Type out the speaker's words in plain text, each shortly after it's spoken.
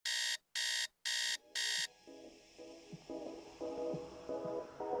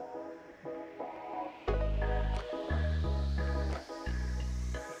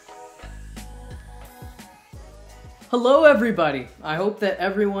Hello everybody! I hope that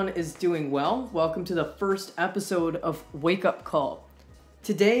everyone is doing well. Welcome to the first episode of Wake Up Call.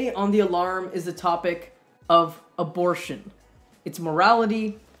 Today on the alarm is the topic of abortion, its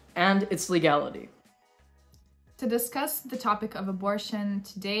morality, and its legality. To discuss the topic of abortion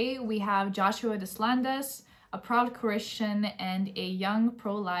today, we have Joshua Deslandes, a proud Christian and a young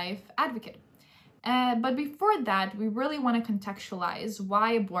pro-life advocate. But before that, we really want to contextualize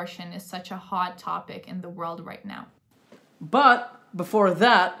why abortion is such a hot topic in the world right now. But before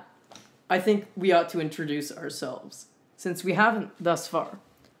that, I think we ought to introduce ourselves, since we haven't thus far.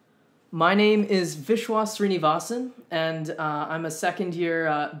 My name is Vishwa Srinivasan, and I'm a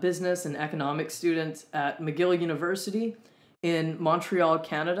second-year business and economics student at McGill University in Montreal,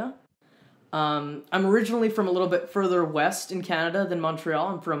 Canada. I'm originally from a little bit further west in Canada than Montreal.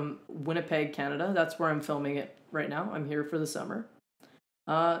 I'm from Winnipeg, Canada. That's where I'm filming it right now. I'm here for the summer.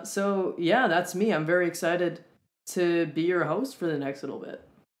 So yeah, that's me. I'm very excited to be your host for the next little bit.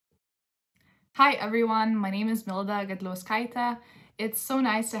 Hi everyone, my name is Milda Gadlowskaita. It's so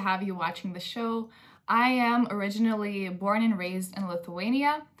nice to have you watching the show. I am originally born and raised in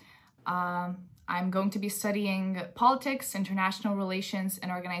Lithuania. I'm going to be studying politics, international relations,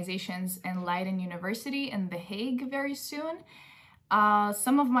 and organizations in Leiden University in The Hague very soon.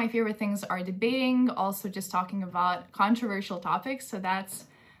 Some of my favorite things are debating, also just talking about controversial topics. So that's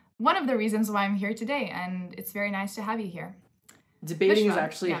one of the reasons why I'm here today, and it's very nice to have you here. Debating is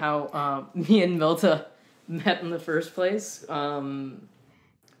actually how me and Milda met in the first place.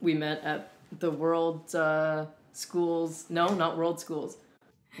 We met at the World Schools. No, not World Schools.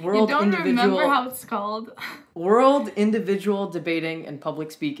 You don't remember how it's called? World Individual Debating and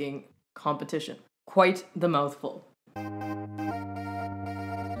Public Speaking Competition. Quite the mouthful.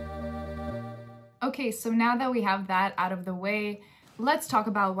 Okay, so now that we have that out of the way, let's talk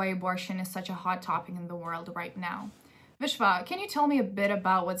about why abortion is such a hot topic in the world right now. Vishwa, can you tell me a bit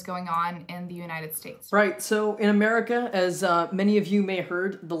about what's going on in the United States? Right, so in America, as many of you may have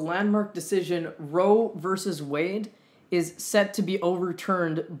heard, the landmark decision Roe versus Wade is set to be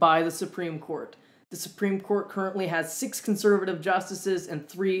overturned by the Supreme Court. The Supreme Court currently has 6 conservative justices and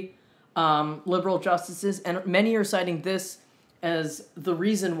 3 liberal justices, and many are citing this as the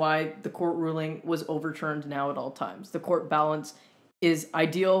reason why the court ruling was overturned now at all times. The court balance is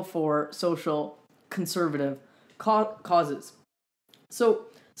ideal for social conservative causes. So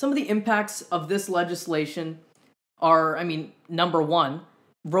some of the impacts of this legislation are, number one,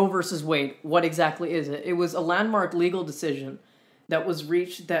 Roe versus Wade. What exactly is it? It was a landmark legal decision that was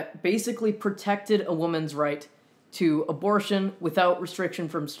reached that basically protected a woman's right to abortion without restriction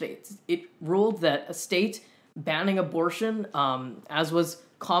from states. It ruled that a state banning abortion, as was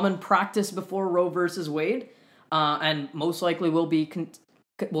common practice before Roe versus Wade, and most likely will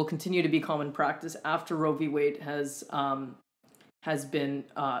continue to be common practice after Roe v. Wade has been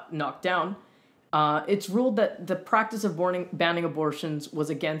knocked down. It's ruled that the practice of banning abortions was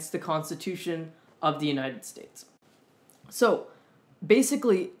against the Constitution of the United States. So,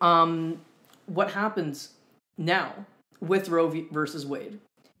 basically, what happens now with Roe versus Wade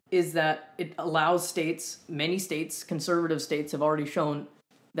is that it allows states, many states, conservative states have already shown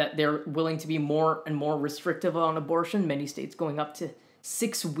that they're willing to be more and more restrictive on abortion, many states going up to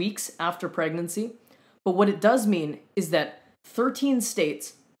 6 weeks after pregnancy. But what it does mean is that 13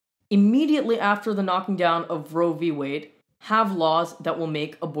 states, immediately after the knocking down of Roe v. Wade, have laws that will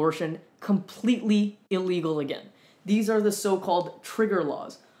make abortion completely illegal again. These are the so-called trigger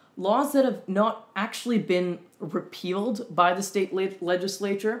laws. Laws that have not actually been repealed by the state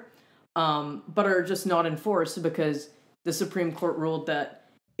legislature, but are just not enforced because the Supreme Court ruled that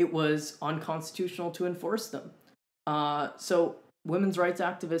it was unconstitutional to enforce them. So women's rights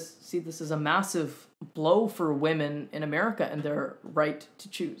activists see this as a massive blow for women in America and their right to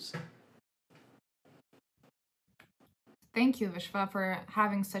choose. Thank you, Vishwa, for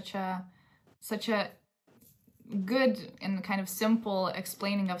having such a good and kind of simple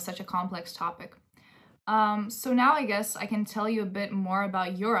explaining of such a complex topic. So now I guess I can tell you a bit more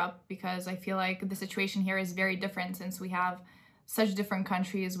about Europe, because I feel like the situation here is very different since we have such different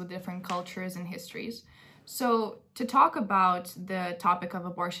countries with different cultures and histories. So to talk about the topic of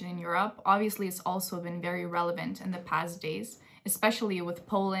abortion in Europe, obviously it's also been very relevant in the past days, especially with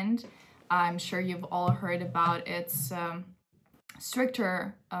Poland. I'm sure you've all heard about its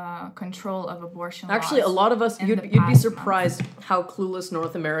stricter control of abortion laws. Actually, a lot of us, you'd be surprised how clueless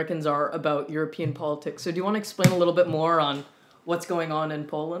North Americans are about European politics. So do you want to explain a little bit more on what's going on in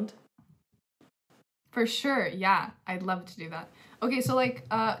Poland? For sure, yeah, I'd love to do that. Okay, so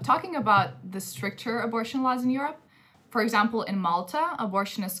talking about the stricter abortion laws in Europe, for example, in Malta,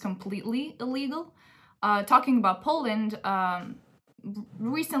 abortion is completely illegal. Talking about Poland,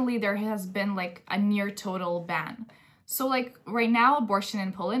 recently there has been like a near total ban. So like right now, abortion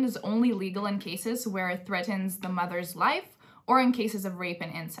in Poland is only legal in cases where it threatens the mother's life or in cases of rape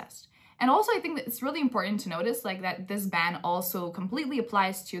and incest. And also I think that it's really important to notice like that this ban also completely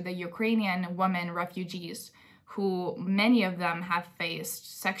applies to the Ukrainian women refugees, who many of them have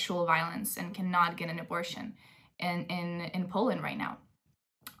faced sexual violence and cannot get an abortion in Poland right now.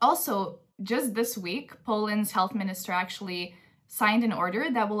 Also, just this week, Poland's health minister actually signed an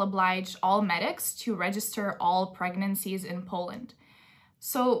order that will oblige all medics to register all pregnancies in Poland.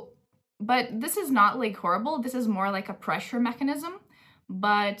 So, but this is not like horrible. This is more like a pressure mechanism.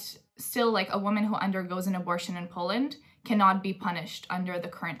 But still, like a woman who undergoes an abortion in Poland cannot be punished under the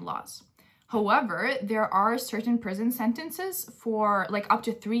current laws. However, there are certain prison sentences for like up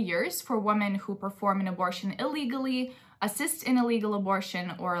to 3 years for women who perform an abortion illegally, assist in illegal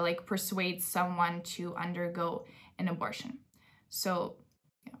abortion, or like persuade someone to undergo an abortion. So,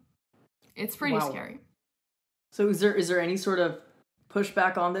 yeah, it's pretty scary. So is there any sort of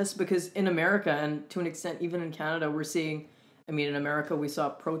pushback on this? Because in America, and to an extent even in Canada, we're seeing, I mean, in America we saw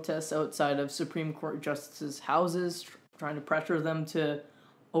protests outside of Supreme Court justices' houses trying to pressure them to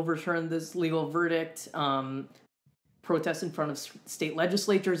overturn this legal verdict, protests in front of state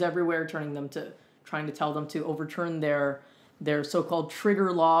legislatures everywhere, trying to tell them to overturn their so-called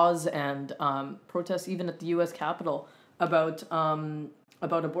trigger laws, and protests even at the U.S. Capitol about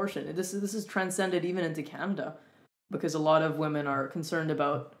abortion. This is transcended even into Canada, because a lot of women are concerned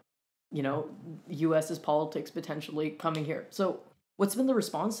about, you know, U.S.'s politics potentially coming here. So what's been the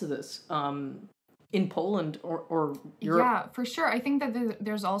response to this in Poland or Europe? Yeah, for sure. I think that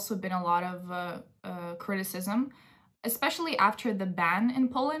there's also been a lot of criticism, especially after the ban in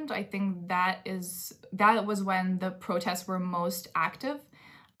Poland. I think that was when the protests were most active.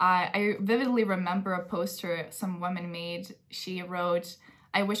 I vividly remember a poster some woman made. She wrote,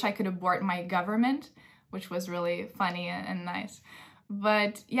 "I wish I could abort my government," which was really funny and nice.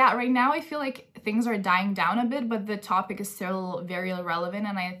 But yeah, right now I feel like things are dying down a bit, but the topic is still very relevant,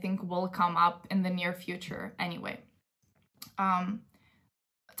 and I think will come up in the near future anyway.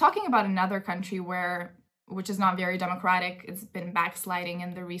 Talking about another country which is not very democratic, it's been backsliding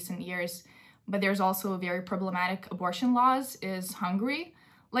in the recent years, but there's also very problematic abortion laws, is Hungary.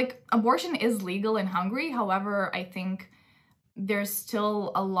 Like, abortion is legal in Hungary, however, I think there's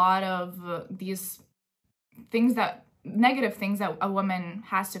still a lot of these negative things that a woman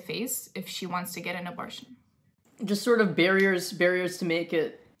has to face if she wants to get an abortion. Just sort of barriers to make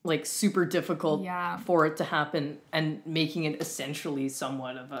it like super difficult for it to happen, and making it essentially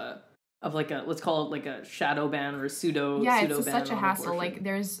somewhat of like a, let's call it like a shadow ban or a pseudo ban. It's such a hassle. Abortion. Like,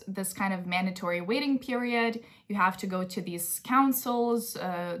 there's this kind of mandatory waiting period. You have to go to these councils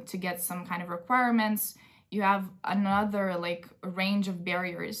to get some kind of requirements. You have another like range of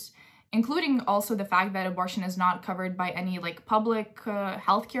barriers, including also the fact that abortion is not covered by any like public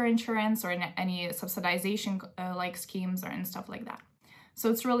healthcare insurance or any subsidization like schemes and stuff like that. So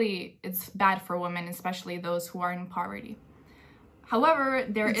it's bad for women, especially those who are in poverty. However,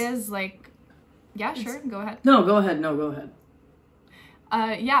 there is like, sure, go ahead. No, go ahead.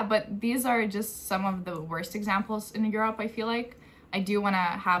 Yeah, but these are just some of the worst examples in Europe, I feel like. I do want to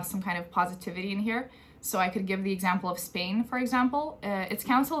have some kind of positivity in here. So I could give the example of Spain, for example. Its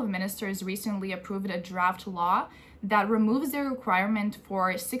Council of Ministers recently approved a draft law that removes the requirement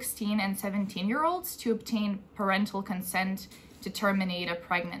for 16 and 17-year-olds to obtain parental consent to terminate a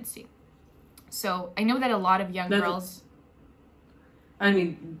pregnancy. So I know that a lot of young girls... I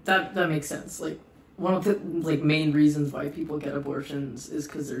mean, that makes sense. Like, one of the like main reasons why people get abortions is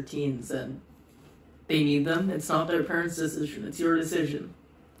because they're teens and they need them. It's not their parents' decision. It's your decision.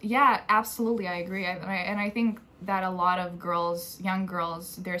 Yeah, absolutely. I agree. And I think that a lot of young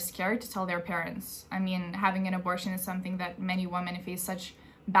girls, they're scared to tell their parents. I mean, having an abortion is something that many women face such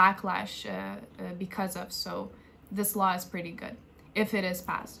backlash because of. So this law is pretty good if it is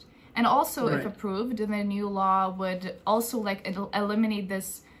passed. And also, if approved, the new law would also like eliminate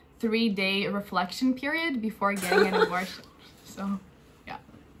this 3-day reflection period before getting an abortion. So, yeah.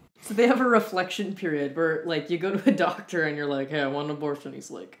 So they have a reflection period where, like, you go to a doctor and you're like, "Hey, I want an abortion."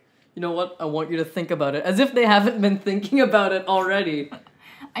 He's like, "You know what? I want you to think about it." As if they haven't been thinking about it already.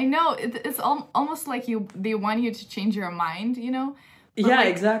 I know. It's almost like they want you to change your mind, you know? But yeah,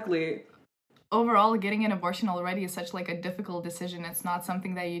 exactly. Overall, getting an abortion already is such like a difficult decision. It's not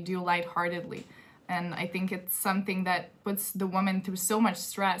something that you do lightheartedly. And I think it's something that puts the woman through so much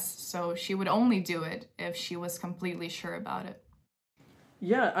stress. So she would only do it if she was completely sure about it.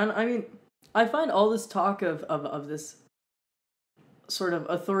 Yeah, and I mean, I find all this talk of this sort of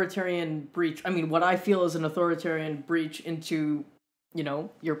authoritarian breach. I mean, what I feel is an authoritarian breach into,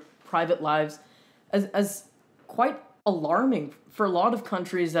 your private lives as quite alarming for a lot of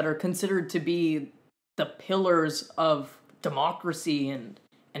countries that are considered to be the pillars of democracy and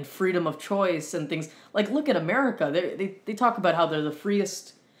freedom of choice and things. Like, look at America. They talk about how they're the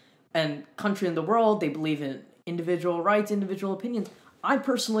freest and country in the world. They believe in individual rights, individual opinions. I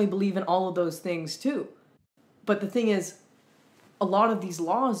personally believe in all of those things too. But the thing is, a lot of these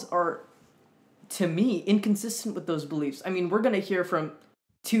laws are, to me, inconsistent with those beliefs. I mean, we're going to hear from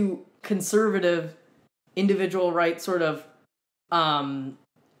two conservative individual rights sort of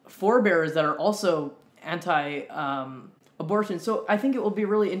forebearers that are also anti abortion. So I think it will be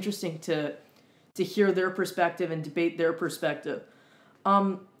really interesting to hear their perspective and debate their perspective.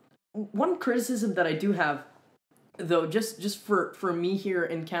 One criticism that I do have, though, just for me here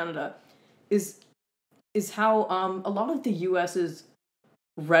in Canada, is how a lot of the U.S.'s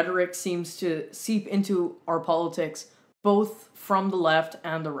rhetoric seems to seep into our politics, both from the left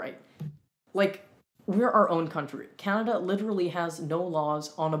and the right. Like, we're our own country. Canada literally has no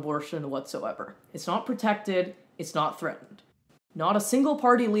laws on abortion whatsoever. It's not protected. It's not threatened. Not a single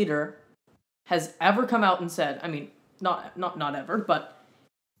party leader has ever come out and said, I mean, not ever, but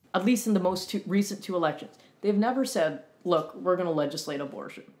at least in the most recent two elections, they've never said, look, we're going to legislate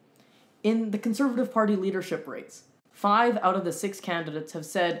abortion. In the Conservative Party leadership race, 5 out of the 6 candidates have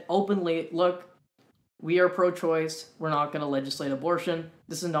said openly, look, we are pro-choice, we're not going to legislate abortion,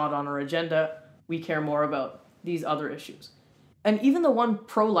 this is not on our agenda, we care more about these other issues. And even the one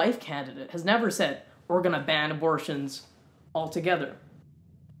pro-life candidate has never said, we're going to ban abortions altogether.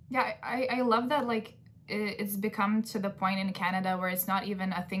 Yeah, I love that, like, it's become to the point in Canada where it's not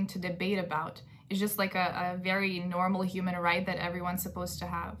even a thing to debate about. It's just like a very normal human right that everyone's supposed to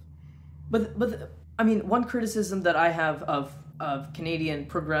have. But I mean, one criticism that I have of Canadian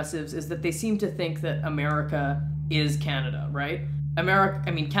progressives is that they seem to think that America is Canada, right?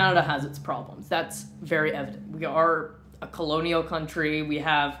 Canada has its problems. That's very evident. We are a colonial country. We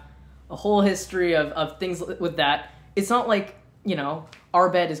have a whole history of things with that. It's not like, our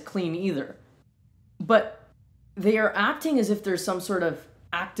bed is clean either. But they are acting as if there's some sort of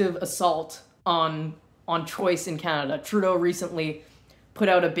active assault on choice in Canada. Trudeau recently put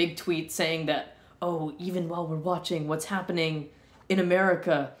out a big tweet saying that, oh, even while we're watching what's happening in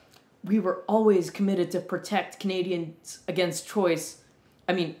America, we were always committed to protect Canadians against choice.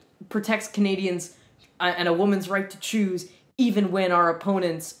 I mean, protects Canadians and a woman's right to choose, even when our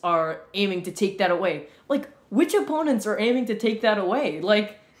opponents are aiming to take that away. Like, which opponents are aiming to take that away?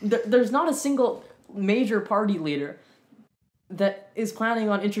 Like, there's not a single major party leader that is planning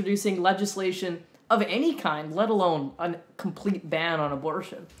on introducing legislation of any kind, let alone a complete ban on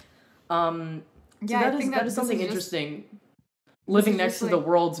abortion. So that is something interesting. Living next to the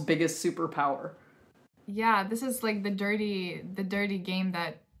world's biggest superpower. Yeah, this is like the dirty game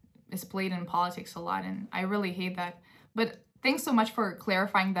that is played in politics a lot, and I really hate that. But thanks so much for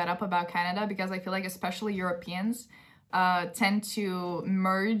clarifying that up about Canada, because I feel like especially Europeans tend to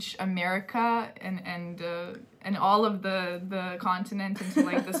merge America and all of the continent into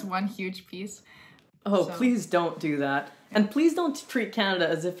like this one huge piece. Oh, so. Please don't do that. And please don't treat Canada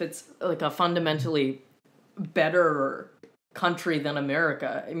as if it's like a fundamentally better country than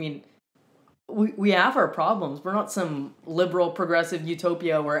America. I mean, we have our problems. We're not some liberal progressive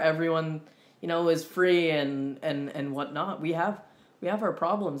utopia where everyone, is free and whatnot. We have our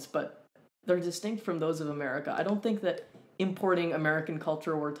problems, but they're distinct from those of America. I don't think that importing American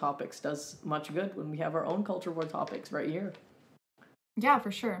culture war topics does much good when we have our own culture war topics right here. Yeah,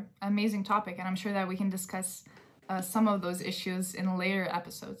 for sure. Amazing topic, and I'm sure that we can discuss some of those issues in later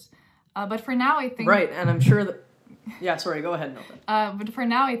episodes. But for now, I think... Right, and I'm sure that... Yeah, sorry, go ahead, Nathan. But for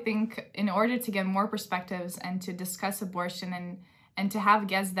now, I think in order to get more perspectives and to discuss abortion and to have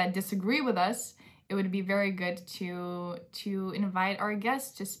guests that disagree with us, it would be very good to invite our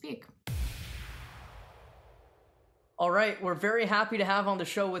guests to speak. All right, we're very happy to have on the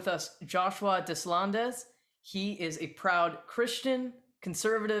show with us Joshua Deslandes. He is a proud Christian,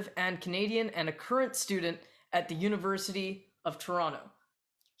 conservative, and Canadian, and a current student at the University of Toronto.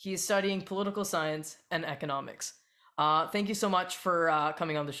 He is studying political science and economics. Thank you so much for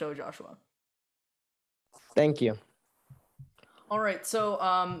coming on the show, Joshua. Thank you. All right,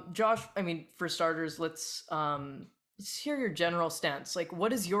 so Josh, for starters, let's hear your general stance. Like,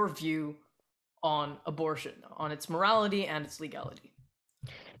 what is your view on abortion, on its morality and its legality?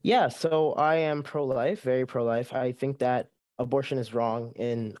 Yeah, so I am pro-life, very pro-life. I think that abortion is wrong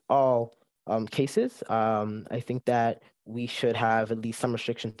in all cases. I think that we should have at least some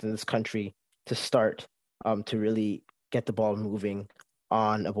restrictions in this country to start to really get the ball moving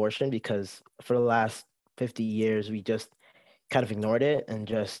on abortion, because for the last 50 years we just kind of ignored it and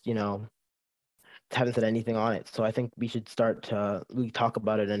just, haven't said anything on it. So I think we should start to really talk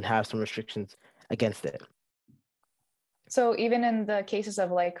about it and have some restrictions against it. So even in the cases of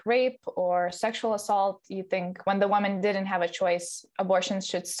like rape or sexual assault, you think when the woman didn't have a choice, abortions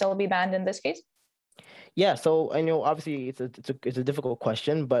should still be banned in this case? Yeah, so I know obviously it's a difficult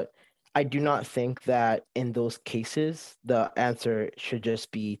question, but I do not think that in those cases the answer should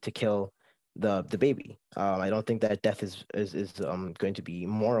just be to kill the baby. I don't think that death is going to be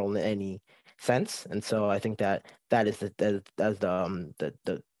moral in any sense, and so I think that that is that's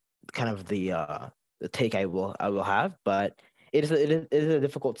the kind of the take I will have, but it is a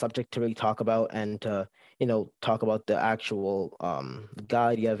difficult subject to really talk about and to talk about the actual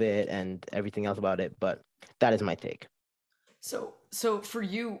legality of it and everything else about it, but that is my take. So for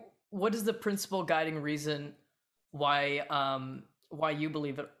you, what is the principal guiding reason why you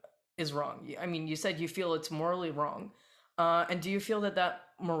believe it is wrong? I mean, you said you feel it's morally wrong, and do you feel that that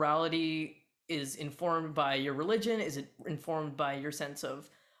morality is informed by your religion? Is it informed by your sense of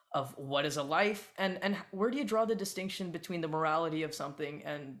what is a life? And where do you draw the distinction between the morality of something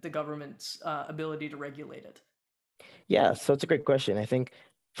and the government's ability to regulate it? Yeah, so it's a great question. I think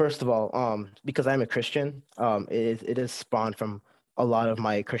first of all, because I'm a Christian, it is spawned from a lot of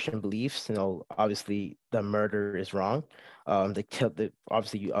my Christian beliefs. Obviously the murder is wrong.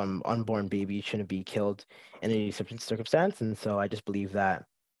 Obviously unborn babies shouldn't be killed in any circumstance, and so I just believe that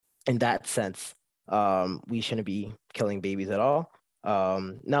in that sense, we shouldn't be killing babies at all.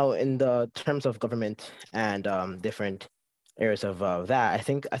 Now, in the terms of government and different areas of that, I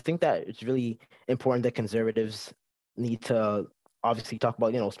think that it's really important that conservatives need to obviously talk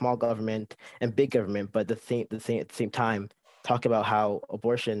about small government and big government, but at the same time talk about how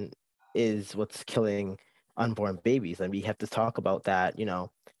abortion is what's killing unborn babies, and we have to talk about that.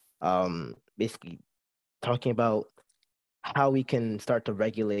 Basically talking about how we can start to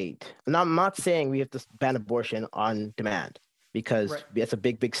regulate. And I'm not saying we have to ban abortion on demand, because Right. that's a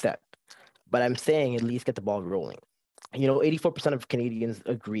big, big step. But I'm saying at least get the ball rolling. 84% of Canadians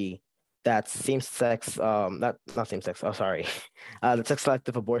agree that same-sex, not same-sex, oh, sorry, that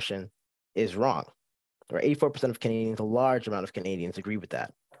sex-selective abortion is wrong. Right? 84% of Canadians, a large amount of Canadians agree with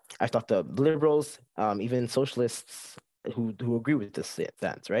that. I've talked to liberals, even socialists who agree with this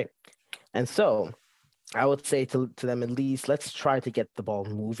stance, right? And so I would say to them, at least let's try to get the ball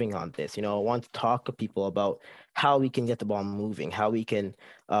moving on this. I want to talk to people about how we can get the ball moving, how we can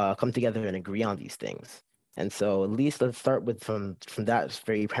come together and agree on these things. And so at least let's start with from that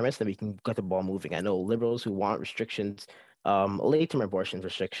very premise that we can get the ball moving. I know liberals who want restrictions, late-term abortion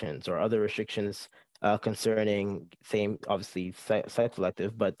restrictions or other restrictions concerning same, obviously site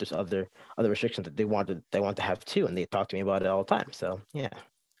selective, but there's other restrictions that they want to have too, and they talk to me about it all the time. So yeah.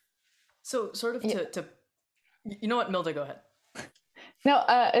 So sort of Yeah. to you know what, Milda, go ahead. No,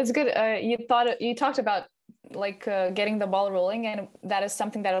 it's good. You talked about like getting the ball rolling, and that is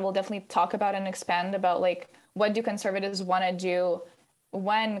something that I will definitely talk about and expand about. Like, what do conservatives want to do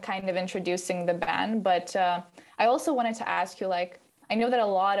when kind of introducing the ban? But I also wanted to ask you, like, I know that a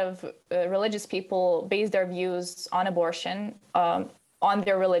lot of religious people base their views on abortion on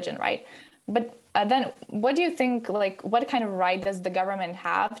their religion, right? But then what do you think, like, what kind of right does the government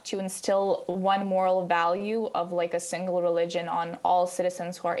have to instill one moral value of like a single religion on all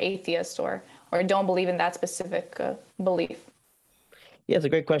citizens who are atheists or don't believe in that specific belief? Yeah, it's a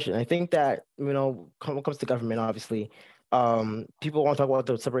great question. I think that, when it comes to government, obviously, people want to talk about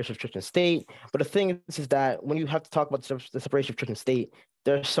the separation of church and state. But the thing is that when you have to talk about the separation of church and state,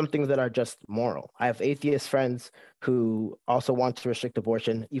 there's some things that are just moral. I have atheist friends who also want to restrict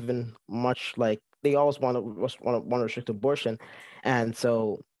abortion, even much like they always want to restrict abortion. And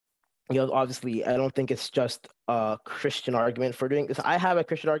so, obviously, I don't think it's just a Christian argument for doing this. I have a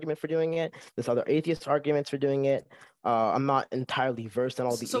Christian argument for doing it. There's other atheist arguments for doing it. I'm not entirely versed in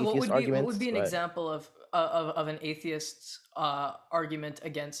all the So atheist what would arguments, be an but example of an atheist's argument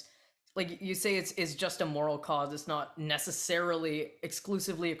against, like you say it's just a moral cause, it's not necessarily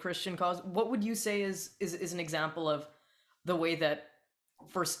exclusively a Christian cause. What would you say is an example of the way that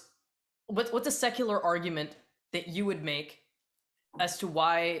first what's a secular argument that you would make as to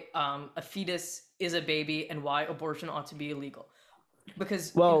why a fetus is a baby and why abortion ought to be illegal?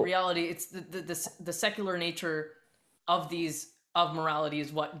 Because in well, reality it's the secular nature of morality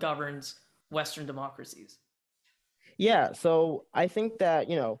is what governs Western democracies. yeah. So I think that,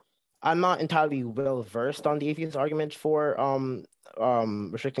 I'm not entirely well versed on the atheist argument for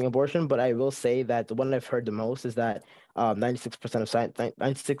restricting abortion, but I will say that the one I've heard the most is that 96% of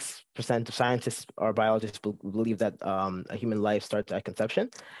 96% of scientists or biologists believe that a human life starts at conception,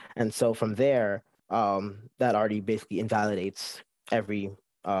 and so from there, that already basically invalidates every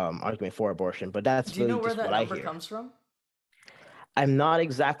argument for abortion. But that's Do you know really where just that what I number hear. comes from? I'm not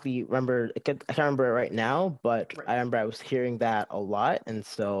exactly I can't remember it right now, but Right. I remember I was hearing that a lot, and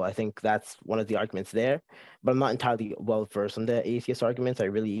so I think that's one of the arguments there. But I'm not entirely well versed on the atheist arguments. I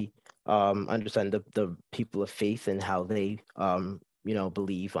really understand the people of faith and how they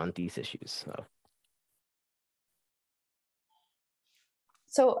believe on these issues. So.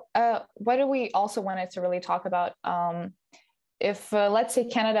 So, what do we also wanted to really talk about? If let's say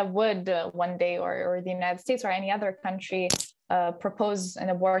Canada would one day, or the United States or any other country propose an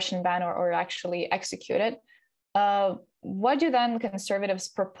abortion ban, or actually execute it, what do then conservatives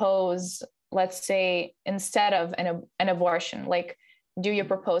propose, let's say, instead of an abortion? Like, do you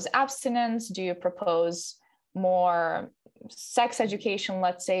propose abstinence? Do you propose more sex education,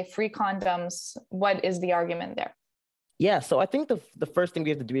 let's say, free condoms? What is the argument there? Yeah, so I think the first thing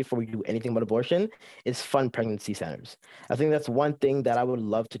we have to do before we do anything about abortion is fund pregnancy centers. I think that's one thing that I would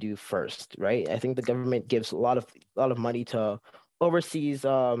love to do first, right? I think the government gives a lot of money to overseas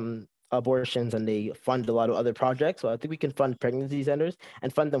abortions, and they fund a lot of other projects. So I think we can fund pregnancy centers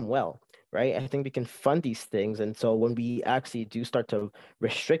and fund them well, right? I think we can fund these things, and so when we actually do start to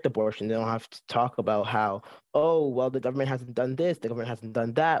restrict abortion, they don't have to talk about how, oh, well, the government hasn't done this, the government hasn't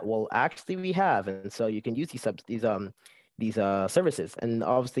done that. Well, actually we have, and so you can use these services. And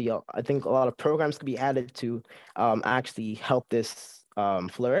obviously, I think a lot of programs could be added to actually help this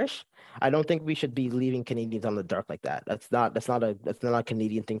flourish. I don't think we should be leaving Canadians on the dark like that. That's not a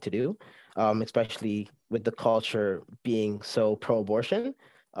Canadian thing to do, especially with the culture being so pro-abortion.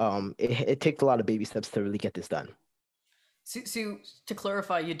 It takes a lot of baby steps to really get this done. So to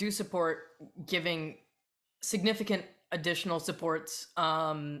clarify, you do support giving significant additional supports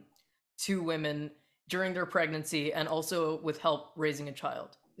to women during their pregnancy and also with help raising a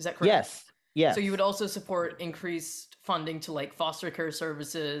child. Is that correct? Yes, So you yes, would also support increased funding to like foster care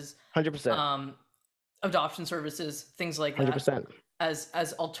services, 100%, um, adoption services, things like that, 100%.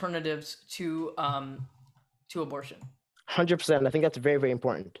 as alternatives to abortion. 100%. I think that's very, very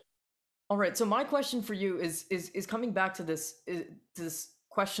important. All right. So my question for you is coming back to this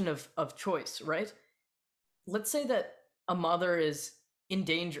question of choice, right? Let's say that a mother is in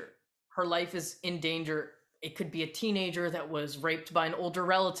danger. Her life is in danger. It could be a teenager that was raped by an older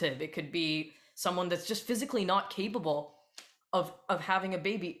relative. It could be someone that's just physically not capable of having a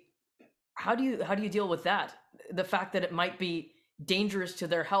baby. How do you deal with that? The fact that it might be dangerous to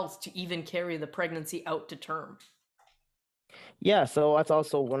their health to even carry the pregnancy out to term. Yeah, so that's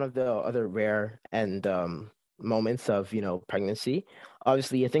also one of the other rare and moments of, pregnancy.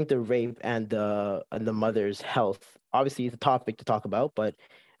 Obviously, I think the rape and the mother's health obviously is a topic to talk about, but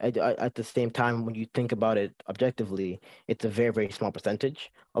at the same time, when you think about it objectively, it's a very, very small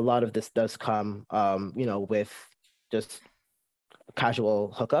percentage. A lot of this does come, with just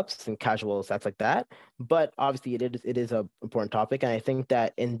casual hookups and casual sex like that. But obviously, it is a important topic, and I think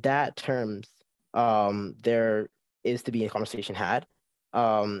that in that terms, there is to be a conversation had.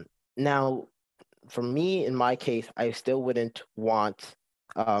 Now, for me, in my case, I still wouldn't want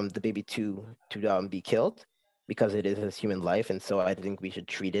the baby to be killed because it is a human life, and so I think we should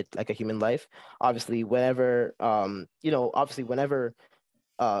treat it like a human life. Obviously, whenever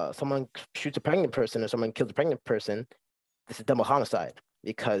someone shoots a pregnant person or someone kills a pregnant person, this is double homicide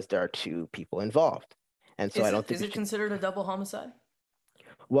because there are two people involved. And so I Is don't it think is we it should. considered a double homicide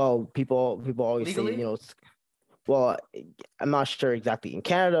Well, people always say, legally? well, I'm not sure exactly in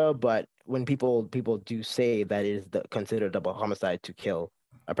Canada, but when people do say that it is considered double homicide to kill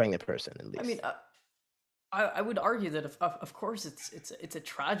a pregnant person, at I mean, least. I would argue that of course it's a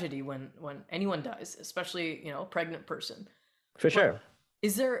tragedy when anyone dies, especially a pregnant person. For But sure.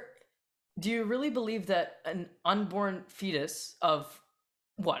 is there? Do you really believe that an unborn fetus of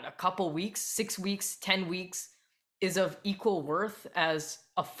what, a couple weeks, 6 weeks, 10 weeks, is of equal worth as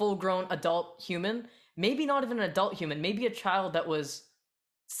a full-grown adult human? Maybe not even an adult human, maybe a child that was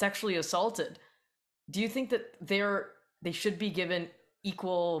sexually assaulted. Do you think that they should be given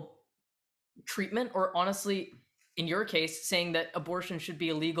equal treatment, or honestly, in your case, saying that abortion should be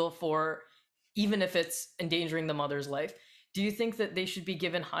illegal for even if it's endangering the mother's life? Do you think that they should be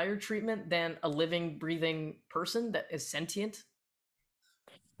given higher treatment than a living, breathing person that is sentient?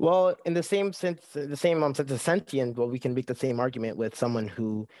 Well, in the same sense, sense of sentient, well, we can make the same argument with someone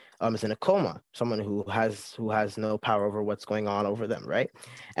who is in a coma, someone who has no power over what's going on over them, right?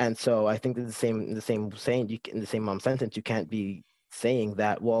 And so I think that in the same saying, in the same sentence, you can't be saying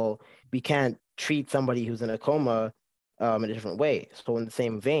that, well, we can't treat somebody who's in a coma in a different way. So in the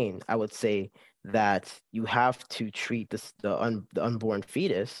same vein, I would say that you have to treat the unborn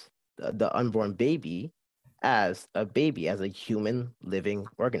fetus, the unborn baby, as a baby, as a human living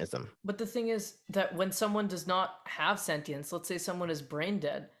organism. But the thing is that when someone does not have sentience, let's say someone is brain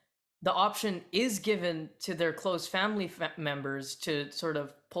dead, the option is given to their close family members to sort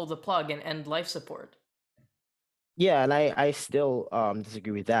of pull the plug and end life support. Yeah, and I still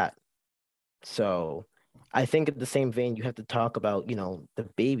disagree with that. So I think in the same vein, you have to talk about, the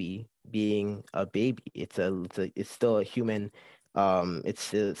baby being a baby. It's still a human,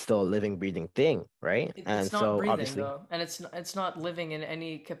 it's still a living, breathing thing, right? It's And not so breathing obviously, though, and it's not living in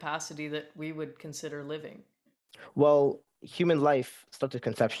any capacity that we would consider living. well, human life starts with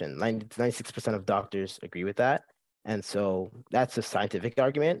conception. 96% of doctors agree with that. And so that's a scientific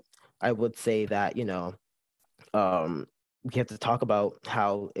argument. I would say that, um, we have to talk about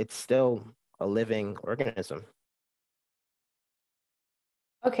how it's still a living organism.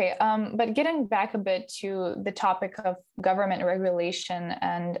 Okay, but getting back a bit to the topic of government regulation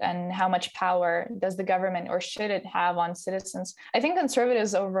and how much power does the government or should it have on citizens? I think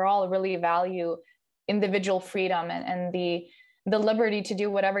conservatives overall really value individual freedom and the liberty to do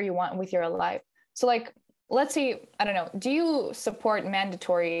whatever you want with your life. So, like, let's say, I don't know, do you support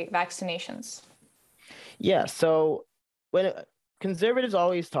mandatory vaccinations? Yeah, so when conservatives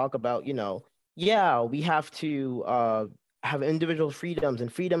always talk about, yeah, we have to have individual freedoms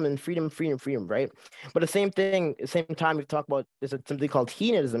and freedom and freedom, freedom, freedom, right? But the same time we talk about something called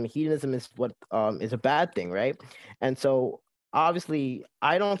hedonism. Hedonism is what is a bad thing, right? And so obviously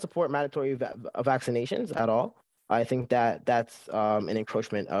I don't support mandatory vaccinations at all. I think that that's an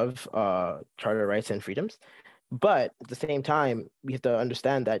encroachment of charter rights and freedoms. But at the same time, we have to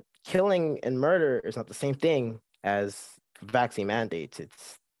understand that killing and murder is not the same thing as vaccine mandates.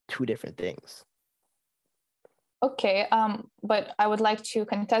 It's two different things. Okay, but I would like to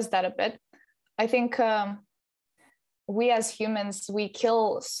contest that a bit. I think we as humans, we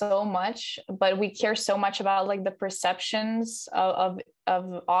kill so much, but we care so much about like the perceptions of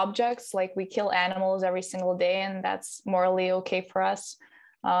objects. Like we kill animals every single day, and that's morally okay for us.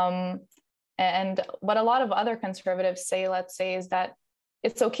 Um, and what a lot of other conservatives say, let's say, is that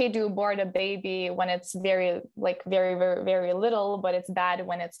it's okay to abort a baby when it's very, very, very little, but it's bad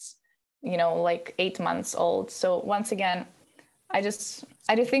when it's, like 8 months old. So once again, I do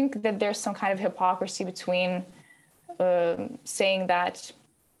think that there's some kind of hypocrisy between saying that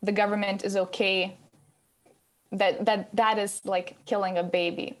the government is okay, that is like killing a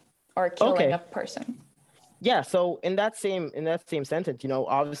baby or killing a Okay. person. Yeah, so in that same sentence,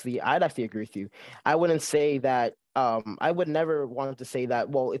 obviously I'd actually agree with you. I wouldn't say that I would never want to say that,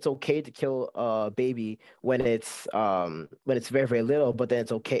 well, it's okay to kill a baby when it's very, very little, but then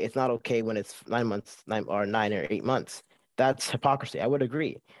it's not okay when it's 9 months, 9 or 8 months. That's hypocrisy. I would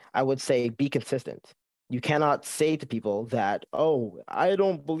agree. I would say be consistent. You cannot say to people that, oh, I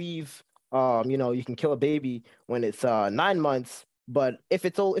don't believe you can kill a baby when it's 9 months, but if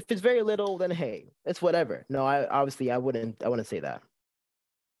it's very little, then hey, it's whatever. No, I wouldn't say that.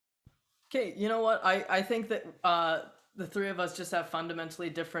 Okay, you know what? I think that the three of us just have fundamentally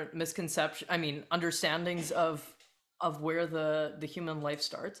different misconception. I mean, understandings of where the human life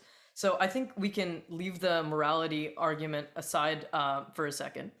starts. So I think we can leave the morality argument aside for a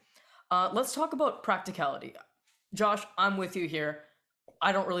second. Let's talk about practicality. Josh, I'm with you here.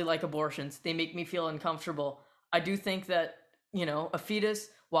 I don't really like abortions. They make me feel uncomfortable. I do think that, a fetus,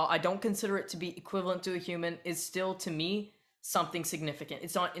 while I don't consider it to be equivalent to a human, is still to me something significant.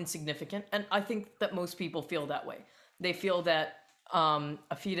 It's not insignificant. And I think that most people feel that way. They feel that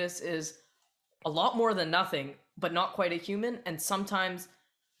a fetus is a lot more than nothing, but not quite a human. And sometimes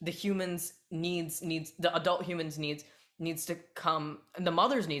the humans needs the adult humans needs to come, and the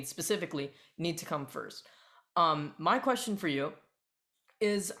mother's needs specifically need to come first. My question for you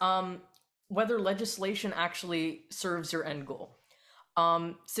is whether legislation actually serves your end goal.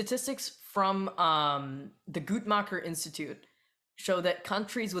 Statistics from the Guttmacher Institute show that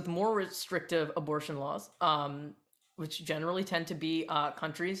countries with more restrictive abortion laws, which generally tend to be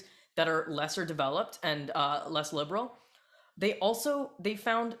countries that are lesser developed and less liberal, they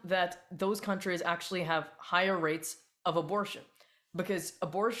found that those countries actually have higher rates of abortion because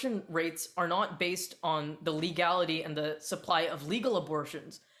abortion rates are not based on the legality and the supply of legal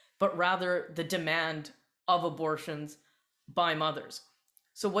abortions, but rather the demand of abortions by mothers.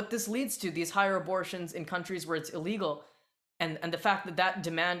 So what this leads to, these higher abortions in countries where it's illegal, and the fact that that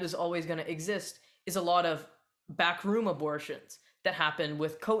demand is always going to exist, is a lot of backroom abortions that happen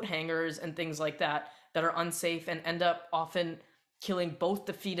with coat hangers and things like that that are unsafe and end up often killing both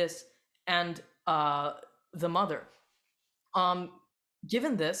the fetus and the mother.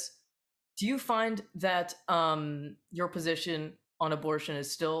 Given this, do you find that your position on abortion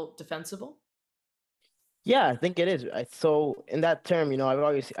is still defensible? Yeah, I think it is. So in that term,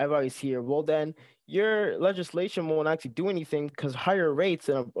 I've always hear, well, then your legislation won't actually do anything because higher rates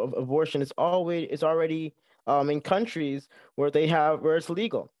of abortion is already in countries where it's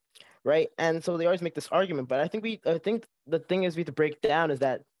legal, right? And so they always make this argument, but I think the thing is we have to break down is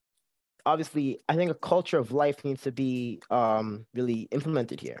that obviously I think a culture of life needs to be really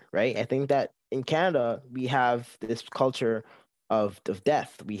implemented here, right? I think that in Canada we have this culture of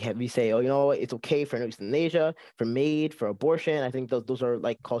death. We say, oh, you know what, it's okay for euthanasia, for MAID, for abortion. I think those are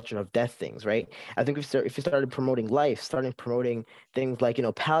like culture of death things, right? I think if you started promoting life, starting promoting things like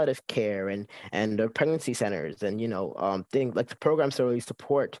palliative care and pregnancy centers and things like the programs that really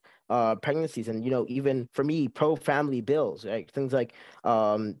support pregnancies and even for me pro family bills, right? Things like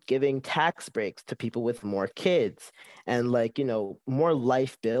giving tax breaks to people with more kids and like, more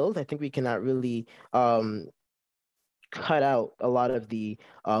life bills. I think we cannot really cut out a lot of the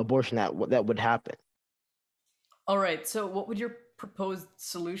abortion that would happen. All right, so what would your proposed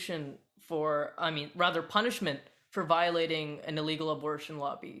solution for, I mean, rather punishment for violating an illegal abortion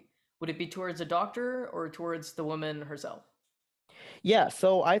law be? Would it be towards a doctor or towards the woman herself? Yeah,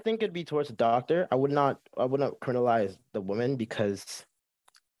 so I think it'd be towards the doctor. I would not criminalize the woman because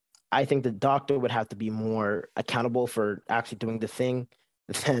I think the doctor would have to be more accountable for actually doing the thing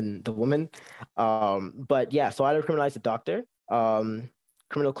than the woman. But yeah, so I would criminalize the doctor.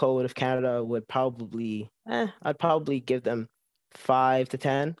 Criminal Code of Canada would I'd probably give them 5 to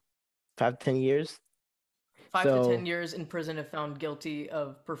 10, 5 to 10 years. 5 to 10 So years in prison if found guilty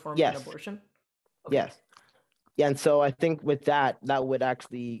of performing an yes, abortion? Okay. yes. Yeah, and so I think with that, that would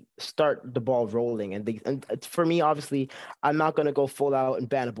actually start the ball rolling. And it's, for me, obviously, I'm not going to go full out and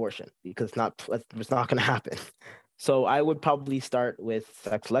ban abortion because it's not going to happen. So I would probably start with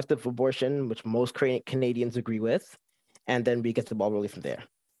selective abortion, which most Canadians agree with, and then we get the ball rolling from there.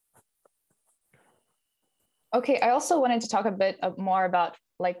 Okay, I also wanted to talk a bit more about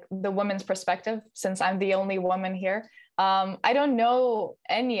like the woman's perspective, since I'm the only woman here. I don't know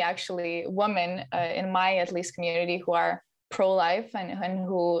any actually women in my at least community who are pro-life and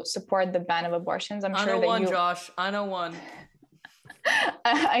who support the ban of abortions. I'm I sure know that one, you, Josh. I know one.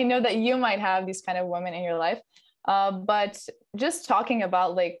 I know that you might have these kind of women in your life. But just talking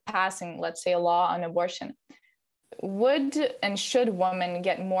about like passing, let's say, a law on abortion, would and should women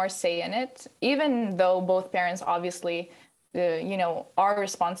get more say in it, even though both parents obviously, are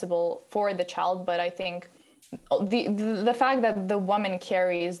responsible for the child? But I think the fact that the woman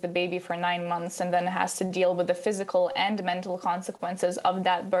carries the baby for 9 months and then has to deal with the physical and mental consequences of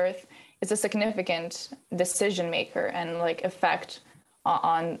that birth is a significant decision maker and like effect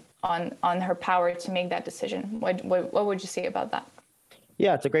on her power to make that decision. What would you say about that?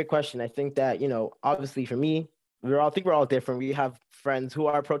 Yeah, it's a great question. I think that, obviously for me, I think we're all different. We have friends who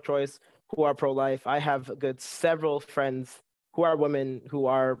are pro-choice, who are pro-life. I have a good several friends who are women who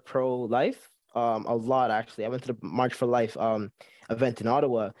are pro-life. A lot actually. I went to the March for Life event in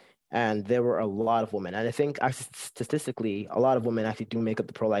Ottawa, and there were a lot of women. And I think actually, statistically, a lot of women actually do make up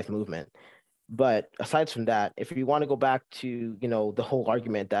the pro-life movement. But aside from that, if you want to go back to, the whole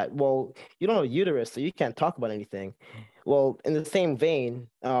argument that, well, you don't have a uterus, so you can't talk about anything. Well, in the same vein,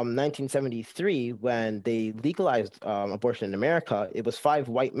 1973, when they legalized abortion in America, it was 5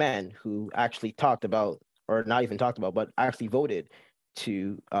 white men who actually talked about, or not even talked about, but actually voted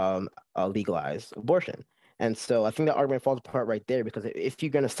to legalize abortion. And so I think the argument falls apart right there because if you're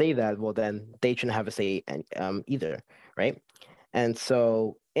going to say that, well, then they shouldn't have a say either, right? And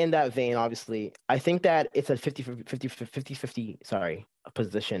so in that vein, obviously, I think that it's a 50 50 sorry, a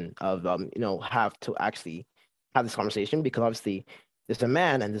position of, have to actually have this conversation because obviously there's a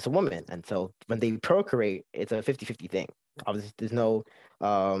man and there's a woman. And so when they procreate, it's a 50 50 thing. Obviously, there's no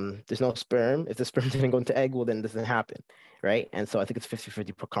sperm. If the sperm didn't go into egg, well, then it doesn't happen, right? And so I think it's 50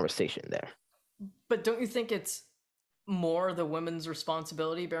 50 per conversation there. But don't you think it's more the woman's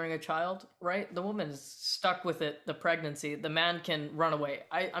responsibility bearing a child, right? The woman is stuck with it, the pregnancy. The man can run away.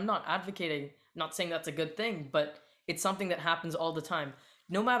 I'm not advocating, not saying that's a good thing, but it's something that happens all the time.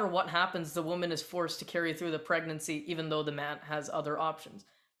 No matter what happens, the woman is forced to carry through the pregnancy, even though the man has other options.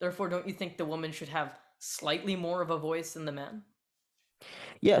 Therefore, don't you think the woman should have slightly more of a voice than the man?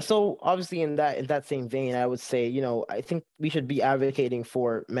 Yeah, so obviously in that same vein, I would say, I think we should be advocating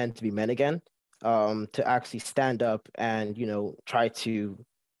for men to be men again, to actually stand up and, try to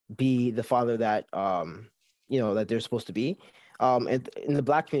be the father that that they're supposed to be. And in the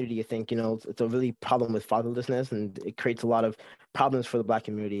Black community, I think, it's a really problem with fatherlessness, and it creates a lot of problems for the Black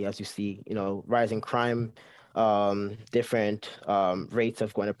community, as you see, rising crime, different rates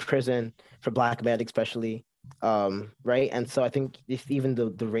of going to prison for Black men, especially, right? And so I think if even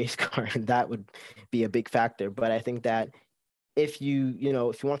the race card, that would be a big factor. But I think that if you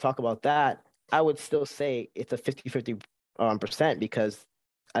want to talk about that, I would still say it's a 50-50 percent, because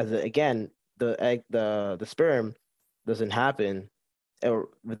again, the egg, the sperm doesn't happen or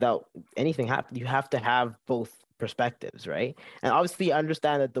without anything happen. You have to have both perspectives, right? And obviously I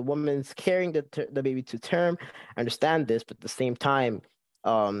understand that the woman's carrying the baby to term. I understand this, but at the same time,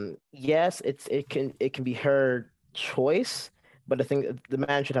 yes, it can be her choice, but I think the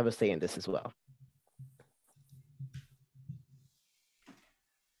man should have a say in this as well.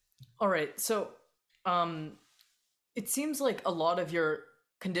 All right, so um, it seems like a lot of your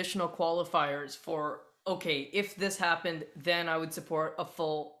conditional qualifiers for, okay, if this happened, then I would support a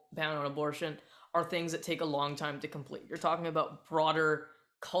full ban on abortion, are things that take a long time to complete. You're talking about broader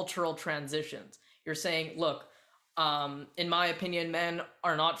cultural transitions. You're saying, look, in my opinion, men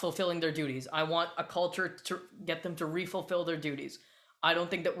are not fulfilling their duties. I want a culture to get them to refulfill their duties. I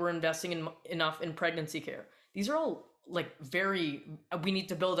don't think that we're investing enough in pregnancy care. These are all like very. We need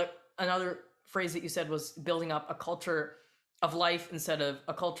to build another phrase that you said was building up a culture of life instead of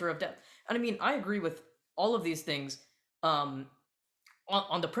a culture of death. And I mean, I agree with all of these things on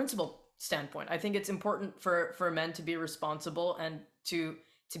the principle standpoint. I think it's important for men to be responsible and to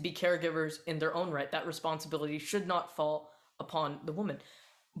be caregivers in their own right. That responsibility should not fall upon the woman.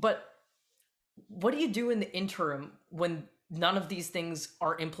 But what do you do in the interim when none of these things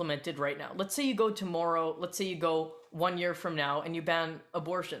are implemented right now? Let's say you go tomorrow, let's say you go 1 year from now and you ban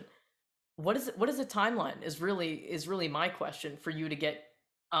abortion. What is the timeline is really my question for you to get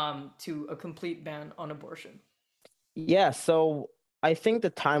to a complete ban on abortion. Yeah, so I think the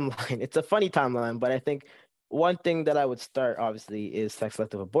timeline, it's a funny timeline, but I think one thing that I would start obviously is sex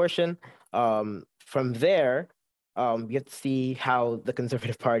selective abortion. From there, you have to see how the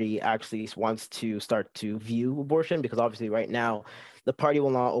Conservative Party actually wants to start to view abortion, because obviously right now the party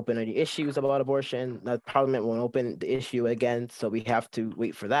will not open any issues about abortion. The parliament won't open the issue again, so we have to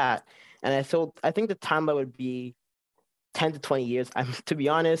wait for that. And I think the timeline would be 10 to 20 years. I'm to be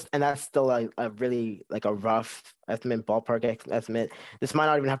honest, and that's still a really like a rough estimate, ballpark estimate. This might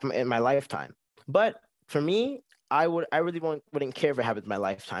not even happen in my lifetime. But for me, I really wouldn't care if it happens in my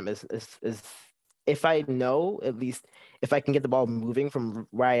lifetime. Is if I know, at least if I can get the ball moving from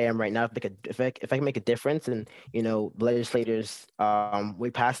where I am right now, if I can make a difference, and legislators way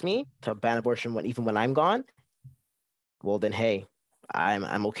past me to ban abortion even when I'm gone, well then hey,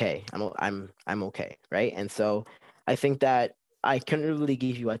 I'm okay. I'm okay, right? And so I think that I couldn't really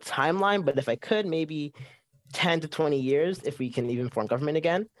give you a timeline, but if I could, maybe 10 to 20 years, if we can even form government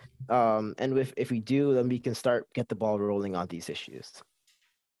again. And if we do, then we can get the ball rolling on these issues.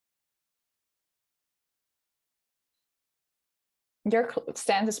 Your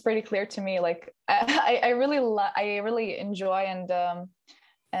stance is pretty clear to me. Like I really enjoy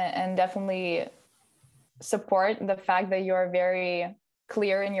and definitely support the fact that you're very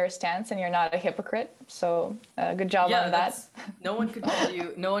clear in your stance and you're not a hypocrite. So good job on that. No one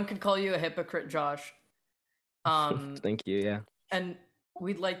could call you a hypocrite, Josh. Thank you. Yeah. And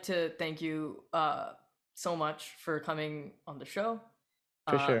we'd like to thank you so much for coming on the show.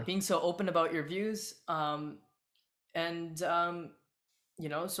 For sure. Being so open about your views. And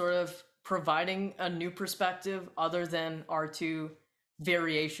sort of providing a new perspective other than our two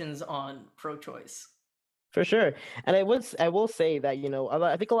variations on pro-choice. For sure. And I will say that,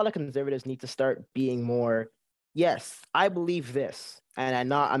 I think a lot of conservatives need to start being more, yes, I believe this, and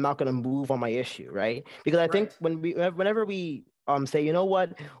I'm not going to move on my issue, right? Because I think whenever we say, you know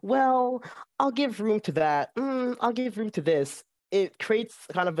what, well, I'll give room to that, I'll give room to this, it creates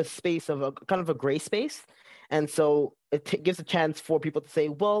kind of a space of a gray space. And so it gives a chance for people to say,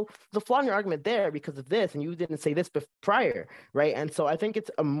 well, there's a flaw in your argument there because of this, and you didn't say this prior, right? And so I think it's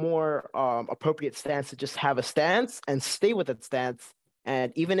a more appropriate stance to just have a stance and stay with that stance.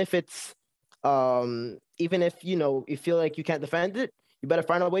 And even if you feel like you can't defend it, you better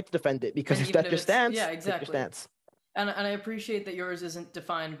find a way to defend it, because if that's your stance, yeah, exactly. Your stance. And I appreciate that yours isn't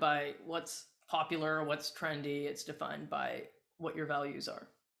defined by what's popular or what's trendy. It's defined by what your values are.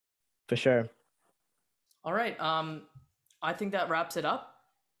 For sure. All right. I think that wraps it up.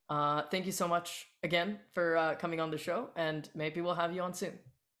 Thank you so much again for coming on the show, and maybe we'll have you on soon.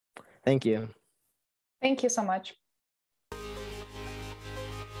 Thank you. Thank you so much.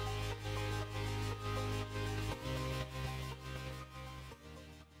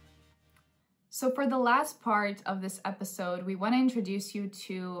 So for the last part of this episode, we want to introduce you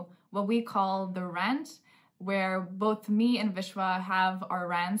to what we call the Rant, where both me and Vishwa have our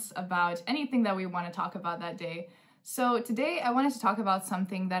rants about anything that we want to talk about that day. So today I wanted to talk about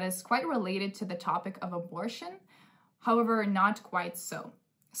something that is quite related to the topic of abortion, however, not quite so.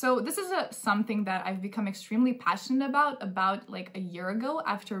 So this is something that I've become extremely passionate about like a year ago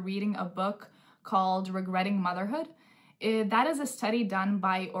after reading a book called Regretting Motherhood. That is a study done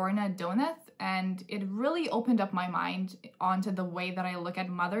by Orna Donath, and it really opened up my mind onto the way that I look at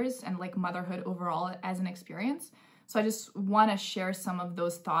mothers and like motherhood overall as an experience. So I just want to share some of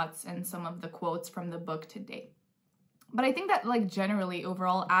those thoughts and some of the quotes from the book today. But I think that like generally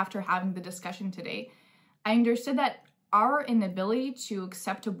overall, after having the discussion today, I understood that our inability to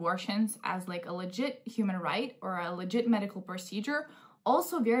accept abortions as like a legit human right or a legit medical procedure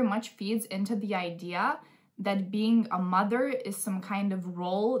also very much feeds into the idea that being a mother is some kind of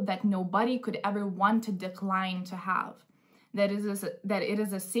role that nobody could ever want to decline to have. That it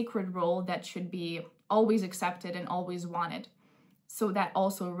is a sacred role that should be always accepted and always wanted. So that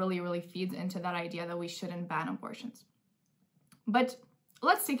also really feeds into that idea that we shouldn't ban abortions. But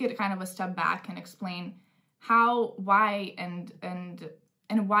let's take it kind of a step back and explain how, why, and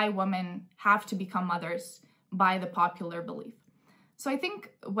why women have to become mothers by the popular belief. So I think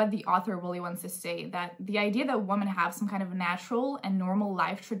what the author really wants to say, that the idea that women have some kind of natural and normal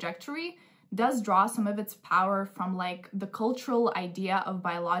life trajectory does draw some of its power from like the cultural idea of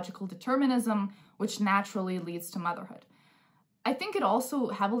biological determinism, which naturally leads to motherhood. I think it also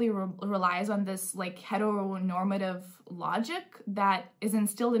heavily relies on this like heteronormative logic that is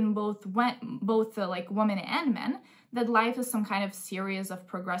instilled in both like women and men, that life is some kind of series of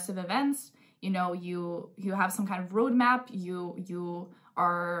progressive events. You know, you have some kind of roadmap, you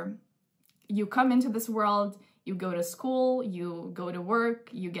come into this world, you go to school, you go to work,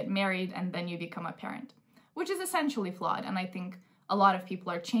 you get married, and then you become a parent, which is essentially flawed. And I think a lot of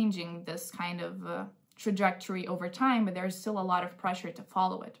people are changing this kind of trajectory over time, but there's still a lot of pressure to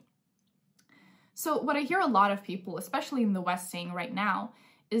follow it. So what I hear a lot of people, especially in the West, saying right now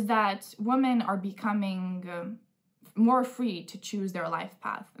is that women are becoming more free to choose their life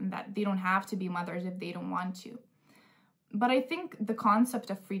path and that they don't have to be mothers if they don't want to. But I think the concept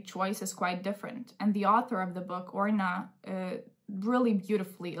of free choice is quite different. And the author of the book, Orna, really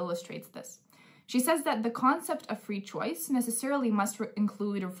beautifully illustrates this. She says that the concept of free choice necessarily must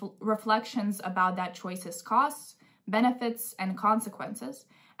include reflections about that choice's costs, benefits, and consequences,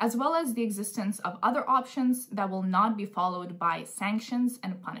 as well as the existence of other options that will not be followed by sanctions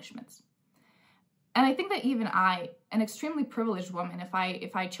and punishments. And I think that even I, an extremely privileged woman,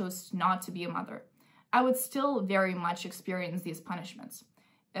 if I chose not to be a mother, I would still very much experience these punishments.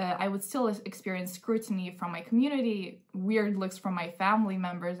 I would still experience scrutiny from my community, weird looks from my family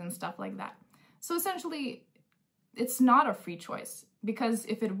members and stuff like that. So essentially, it's not a free choice, because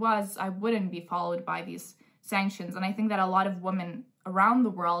if it was, I wouldn't be followed by these sanctions. And I think that a lot of women around the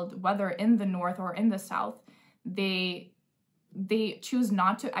world, whether in the North or in the South, they choose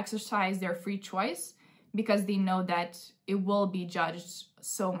not to exercise their free choice because they know that it will be judged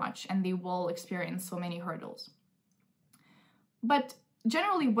so much and they will experience so many hurdles. But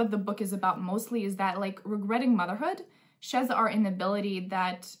generally what the book is about mostly is that like regretting motherhood sheds our inability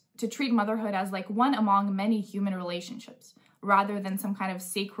to treat motherhood as like one among many human relationships rather than some kind of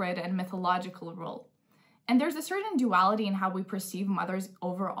sacred and mythological role. And there's a certain duality in how we perceive mothers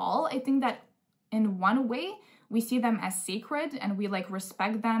overall. I think that in one way, we see them as sacred and we like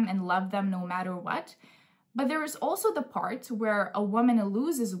respect them and love them no matter what. But there is also the part where a woman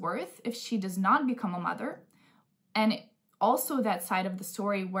loses worth if she does not become a mother. And also that side of the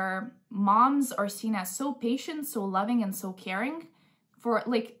story where moms are seen as so patient, so loving, and so caring for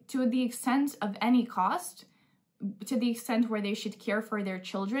like to the extent of any cost, to the extent where they should care for their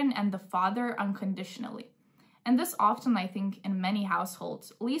children and the father unconditionally. And this often, I think, in many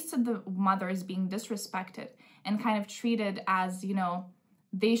households, leads to the mothers being disrespected and kind of treated as, you know,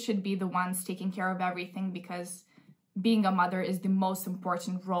 they should be the ones taking care of everything because being a mother is the most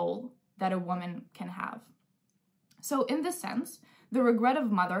important role that a woman can have. So in this sense, the regret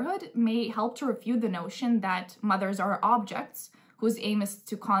of motherhood may help to refute the notion that mothers are objects whose aim is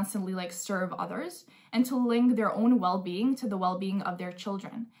to constantly like serve others and to link their own well-being to the well-being of their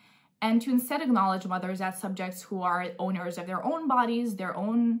children. And to instead acknowledge mothers as subjects who are owners of their own bodies, their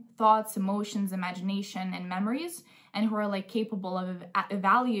own thoughts, emotions, imagination, and memories, and who are like capable of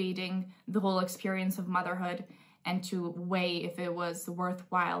evaluating the whole experience of motherhood and to weigh if it was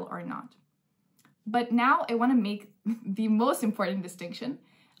worthwhile or not. But now I want to make the most important distinction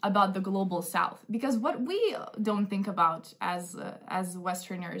about the global South, because what we don't think about as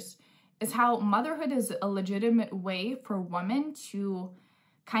Westerners is how motherhood is a legitimate way for women to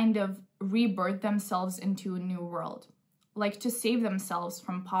kind of rebirth themselves into a new world, like to save themselves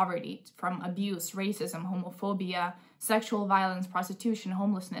from poverty, from abuse, racism, homophobia, sexual violence, prostitution,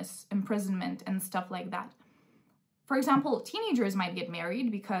 homelessness, imprisonment, and stuff like that. For example, teenagers might get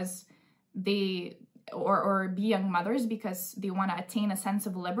married because they, or be young mothers because they want to attain a sense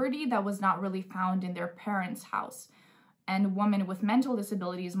of liberty that was not really found in their parents' house. And women with mental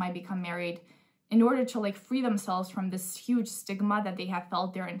disabilities might become married in order to like free themselves from this huge stigma that they have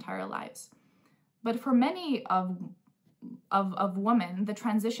felt their entire lives. But for many of women, the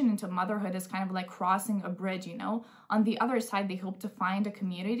transition into motherhood is kind of like crossing a bridge, you know? On the other side, they hope to find a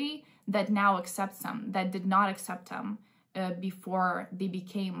community that now accepts them, that did not accept them before they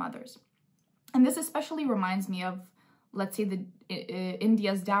became mothers. And this especially reminds me of, let's say,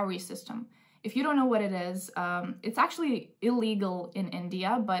 India's dowry system. If you don't know what it is, it's actually illegal in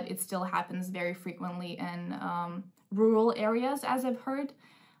India, but it still happens very frequently in rural areas, as I've heard.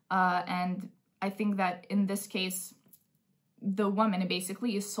 And I think that in this case, the woman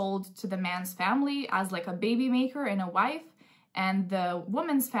basically is sold to the man's family as like a baby maker and a wife, and the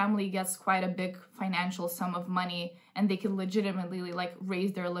woman's family gets quite a big financial sum of money, and they can legitimately like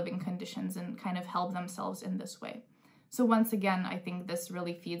raise their living conditions and kind of help themselves in this way. So once again, I think this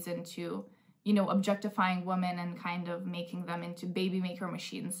really feeds into, you know, objectifying women and kind of making them into baby maker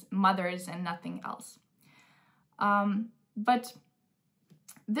machines, mothers, and nothing else. But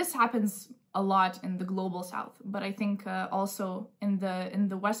this happens a lot in the global south, but I think also in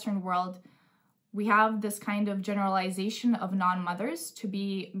the Western world, we have this kind of generalization of non-mothers to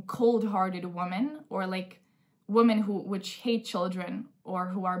be cold-hearted women, or like women which hate children or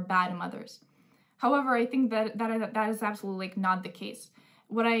who are bad mothers. However, I think that is absolutely like not the case.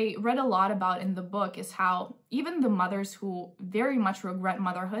 What I read a lot about in the book is how even the mothers who very much regret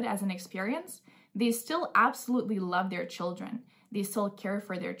motherhood as an experience, they still absolutely love their children. They still care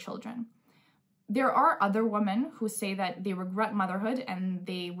for their children. There are other women who say that they regret motherhood and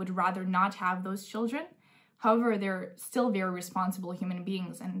they would rather not have those children. However, they're still very responsible human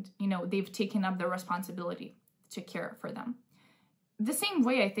beings, and, you know, they've taken up the responsibility to care for them. The same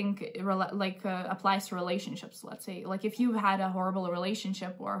way, I think, applies to relationships, let's say. Like, if you've had a horrible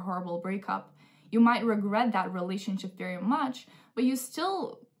relationship or a horrible breakup, you might regret that relationship very much, but you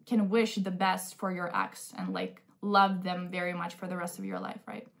still can wish the best for your ex and, like, love them very much for the rest of your life,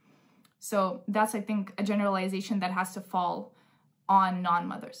 right? So that's, I think, a generalization that has to fall on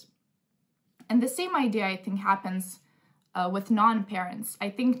non-mothers. And the same idea, I think, happens with non-parents.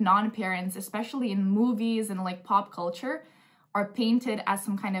 I think non-parents, especially in movies and, like, pop culture, are painted as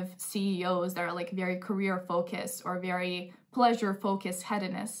some kind of CEOs that are like very career focused or very pleasure focused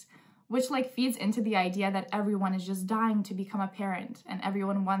hedonists, which like feeds into the idea that everyone is just dying to become a parent and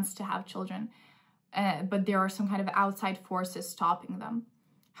everyone wants to have children, but there are some kind of outside forces stopping them.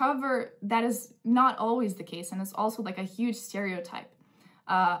 However, that is not always the case, and it's also like a huge stereotype.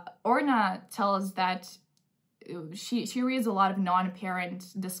 Orna tells that she reads a lot of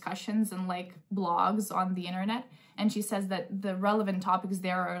non-parent discussions and like blogs on the internet, and she says that the relevant topics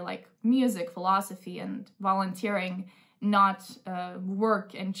there are like music, philosophy, and volunteering, not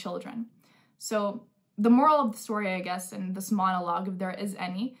work and children. So the moral of the story, I guess, in this monologue, if there is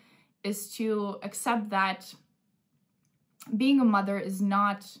any, is to accept that being a mother is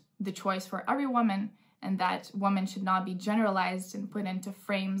not the choice for every woman, and that women should not be generalized and put into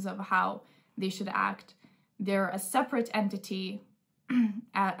frames of how they should act. They're a separate entity.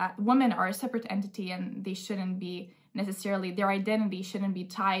 Women are a separate entity, and they shouldn't be necessarily, their identity shouldn't be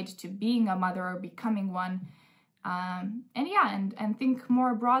tied to being a mother or becoming one. And think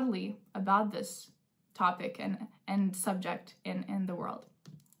more broadly about this topic and subject in the world.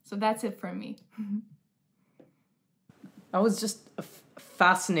 So that's it from me. That was just a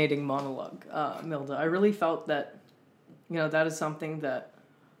fascinating monologue, Milda. I really felt that, you know, that is something that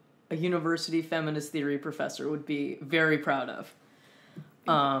a university feminist theory professor would be very proud of.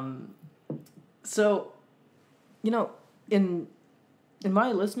 So, you know, in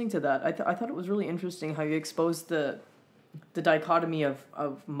my listening to that, I thought it was really interesting how you exposed the dichotomy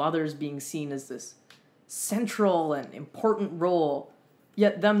of mothers being seen as this central and important role,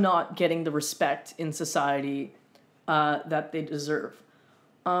 yet them not getting the respect in society that they deserve.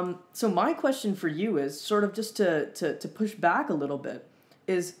 So my question for you is sort of just to push back a little bit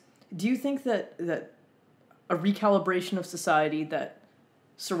is, do you think that a recalibration of society that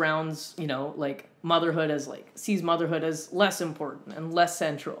surrounds, you know, like motherhood as like sees motherhood as less important and less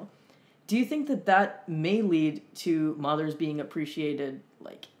central, do you think that may lead to mothers being appreciated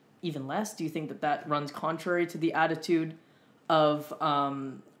like even less? Do you think that runs contrary to the attitude of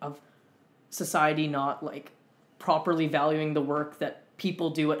society not like properly valuing the work that people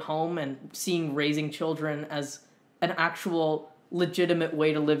do at home and seeing raising children as an actual legitimate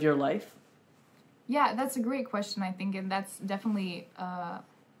way to live your life? Yeah, that's a great question, I think, and that's definitely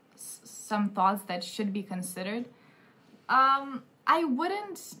some thoughts that should be considered. I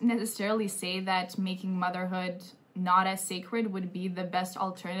wouldn't necessarily say that making motherhood not as sacred would be the best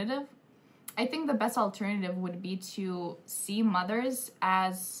alternative. I think the best alternative would be to see mothers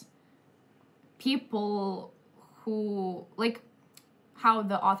as people who, like how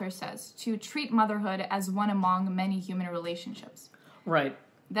the author says, to treat motherhood as one among many human relationships. Right.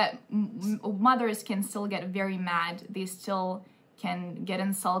 That mothers can still get very mad, they still can get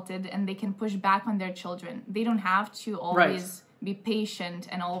insulted, and they can push back on their children. They don't have to always be patient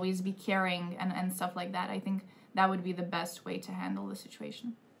and always be caring and stuff like that. I think that would be the best way to handle the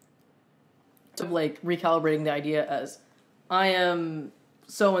situation. So, like, recalibrating the idea as, I am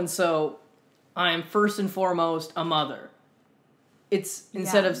so-and-so, I am first and foremost a mother. It's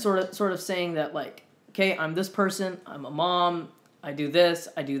instead of sort of saying that, like, okay, I'm this person, I'm a mom, I do this,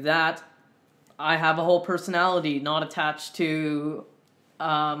 I do that. I have a whole personality not attached to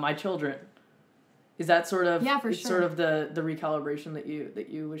my children. Is that sort of sort of the recalibration that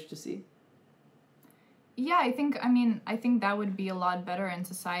you wish to see? Yeah, I think that would be a lot better in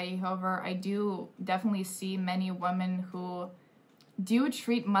society. However, I do definitely see many women who do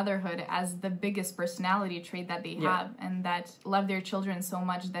treat motherhood as the biggest personality trait that they have, and that love their children so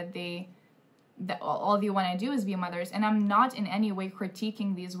much that all they want to do is be mothers. And I'm not in any way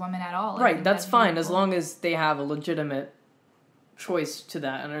critiquing these women at all. Right, that's fine, beautiful. As long as they have a legitimate choice to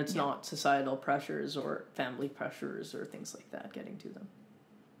that, and it's not societal pressures or family pressures or things like that getting to them.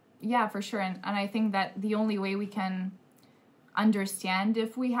 Yeah, for sure. And I think that the only way we can understand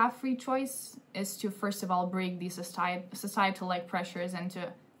if we have free choice is to, first of all, break these societal-like pressures and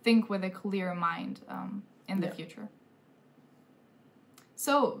to think with a clear mind in the future.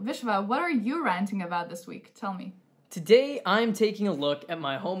 So, Vishwa, what are you ranting about this week? Tell me. Today, I'm taking a look at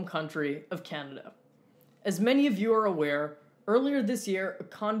my home country of Canada. As many of you are aware, earlier this year, a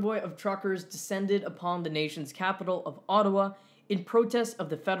convoy of truckers descended upon the nation's capital of Ottawa in protest of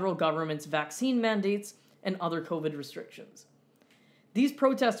the federal government's vaccine mandates and other COVID restrictions. These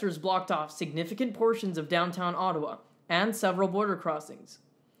protesters blocked off significant portions of downtown Ottawa and several border crossings.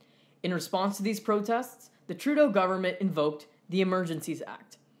 In response to these protests, the Trudeau government invoked the Emergencies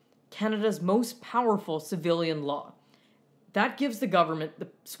Act, Canada's most powerful civilian law. That gives the government the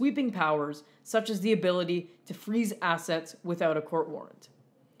sweeping powers, such as the ability to freeze assets without a court warrant.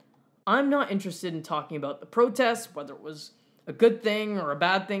 I'm not interested in talking about the protests, whether it was a good thing or a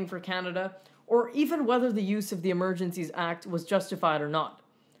bad thing for Canada, or even whether the use of the Emergencies Act was justified or not.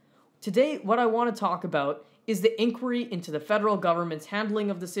 Today, what I want to talk about is the inquiry into the federal government's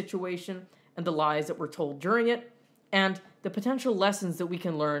handling of the situation and the lies that were told during it, and the potential lessons that we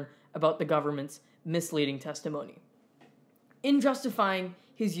can learn about the government's misleading testimony. In justifying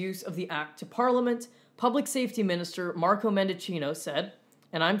his use of the act to Parliament, Public Safety Minister Marco Mendicino said,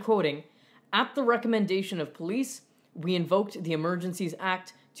 and I'm quoting, "At the recommendation of police, we invoked the Emergencies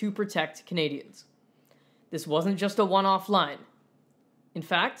Act to protect Canadians." This wasn't just a one-off line. In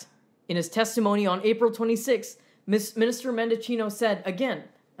fact, in his testimony on April 26, Minister Mendicino said again,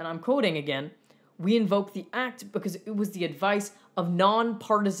 and I'm quoting again, "We invoked the act because it was the advice of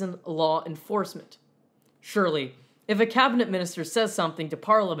non-partisan law enforcement." Surely, if a cabinet minister says something to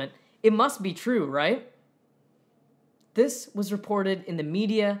Parliament, it must be true, right? This was reported in the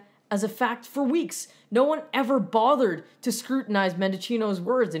media as a fact for weeks. No one ever bothered to scrutinize Mendicino's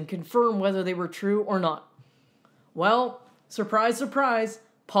words and confirm whether they were true or not. Well, surprise, surprise,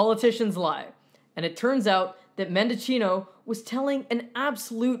 politicians lie. And it turns out that Mendicino was telling an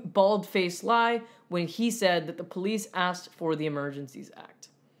absolute bald-faced lie when he said that the police asked for the Emergencies Act.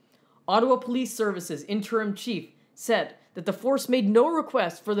 Ottawa Police Services interim chief said that the force made no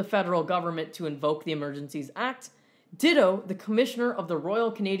request for the federal government to invoke the Emergencies Act. Ditto the Commissioner of the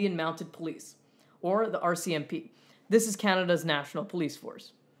Royal Canadian Mounted Police, or the RCMP. This is Canada's national police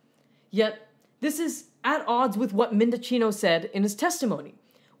force. Yet, this is at odds with what Mendicino said in his testimony,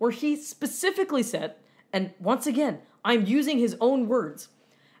 where he specifically said, and once again, I'm using his own words,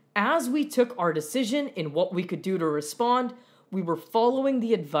 "As we took our decision in what we could do to respond, we were following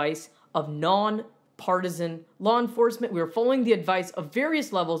the advice of non-partisan law enforcement. We were following the advice of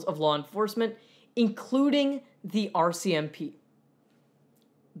various levels of law enforcement, including the RCMP."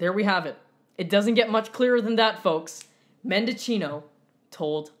 There we have it. It doesn't get much clearer than that, folks. Mendicino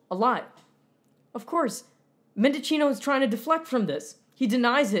told a lie. Of course, Mendicino is trying to deflect from this. He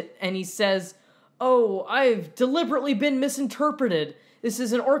denies it, and he says, "Oh, I've deliberately been misinterpreted. This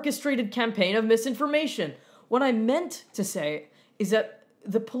is an orchestrated campaign of misinformation. What I meant to say is that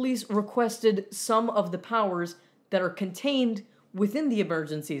the police requested some of the powers that are contained within the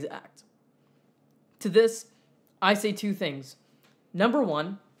Emergencies Act. To this, I say two things. Number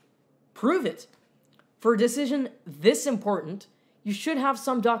one, prove it. For a decision this important, you should have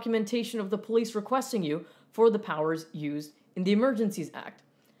some documentation of the police requesting you for the powers used in the Emergencies Act.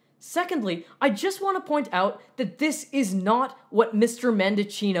 Secondly, I just want to point out that this is not what Mr.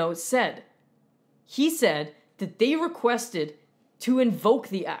 Mendicino said. He said that they requested to invoke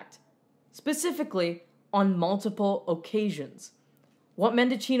the act, specifically on multiple occasions. What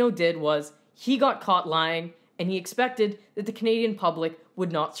Mendicino did was he got caught lying, and he expected that the Canadian public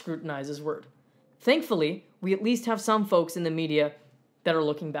would not scrutinize his word. Thankfully, we at least have some folks in the media that are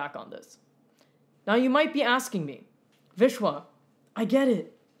looking back on this. Now you might be asking me, Vishwa, I get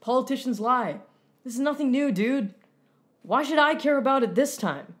it. Politicians lie. This is nothing new, dude. Why should I care about it this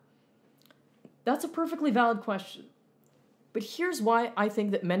time? That's a perfectly valid question. But here's why I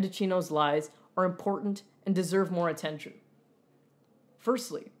think that Mendicino's lies are important and deserve more attention.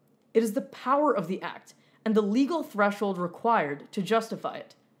 Firstly, it is the power of the act and the legal threshold required to justify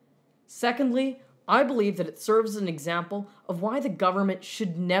it. Secondly, I believe that it serves as an example of why the government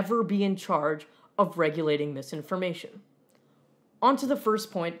should never be in charge of regulating misinformation. On to the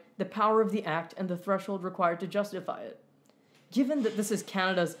first point, the power of the act and the threshold required to justify it. Given that this is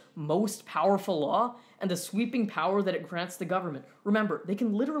Canada's most powerful law and the sweeping power that it grants the government, remember, they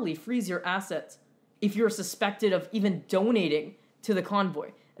can literally freeze your assets if you're suspected of even donating to the convoy,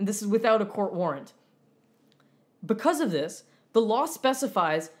 and this is without a court warrant. Because of this, the law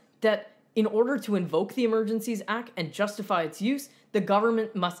specifies that in order to invoke the Emergencies Act and justify its use, the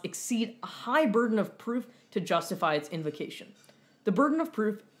government must exceed a high burden of proof to justify its invocation. The burden of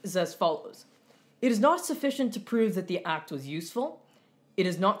proof is as follows. It is not sufficient to prove that the act was useful. It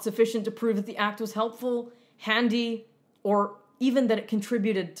is not sufficient to prove that the act was helpful, handy, or even that it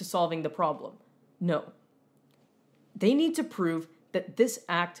contributed to solving the problem. No. They need to prove that this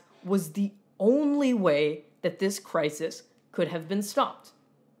act was the only way that this crisis could have been stopped.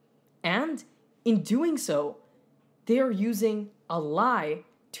 And in doing so, they are using a lie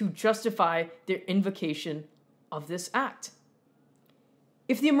to justify their invocation of this act.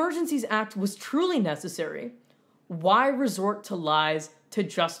 If the Emergencies Act was truly necessary, why resort to lies to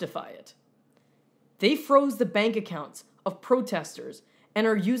justify it? They froze the bank accounts of protesters and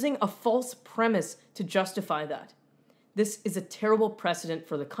are using a false premise to justify that. This is a terrible precedent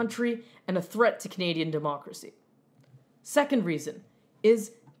for the country and a threat to Canadian democracy. Second reason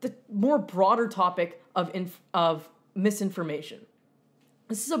is the more broader topic of misinformation.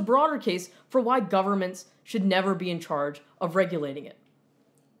 This is a broader case for why governments should never be in charge of regulating it.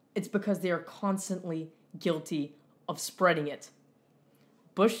 It's because they are constantly guilty of spreading it.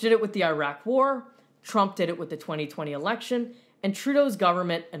 Bush did it with the Iraq War, Trump did it with the 2020 election, and Trudeau's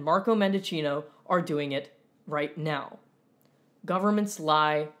government and Marco Mendicino are doing it right now. Governments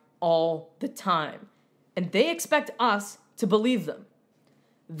lie all the time, and they expect us to believe them.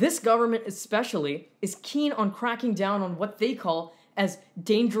 This government especially is keen on cracking down on what they call as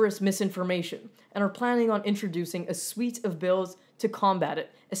dangerous misinformation and are planning on introducing a suite of bills to combat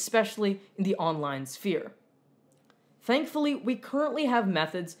it, especially in the online sphere. Thankfully, we currently have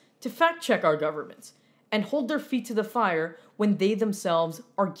methods to fact-check our governments and hold their feet to the fire when they themselves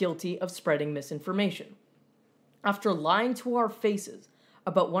are guilty of spreading misinformation. After lying to our faces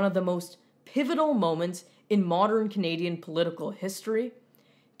about one of the most pivotal moments in modern Canadian political history,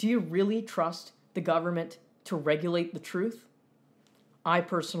 do you really trust the government to regulate the truth? I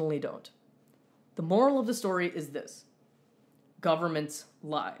personally don't. The moral of the story is this. Governments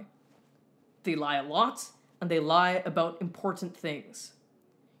lie. They lie a lot, and they lie about important things.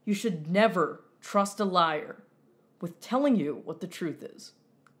 You should never trust a liar with telling you what the truth is.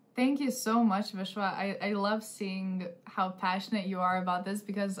 Thank you so much, Vishwa. I love seeing how passionate you are about this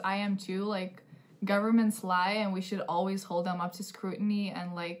because I am too. Like, governments lie and we should always hold them up to scrutiny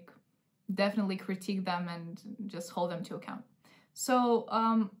and definitely critique them and just hold them to account. So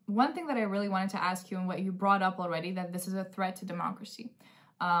one thing that I really wanted to ask you, and what you brought up already, that this is a threat to democracy.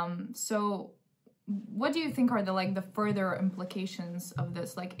 So what do you think are the further implications of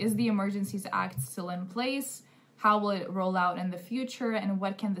this? Is the Emergencies Act still in place? How will it roll out in the future? And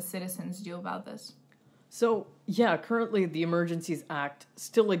what can the citizens do about this? So, yeah, currently the Emergencies Act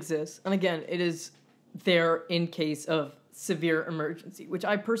still exists. And again, it is there in case of severe emergency, which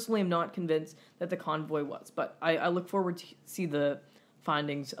I personally am not convinced that the convoy was. But I look forward to see the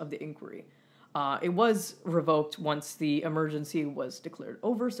findings of the inquiry. It was revoked once the emergency was declared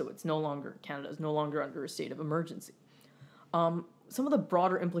over, so it's no longer, Canada is no longer under a state of emergency. Some of the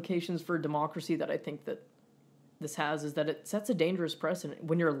broader implications for democracy that I think that this has is that it sets a dangerous precedent.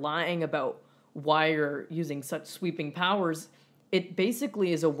 When you're lying about why you're using such sweeping powers, it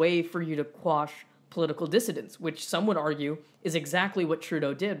basically is a way for you to quash political dissidents, which some would argue is exactly what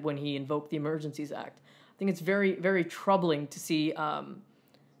Trudeau did when he invoked the Emergencies Act. I think it's very, very troubling to see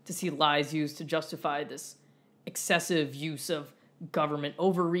lies used to justify this excessive use of government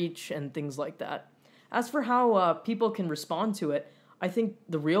overreach and things like that. As for how people can respond to it, I think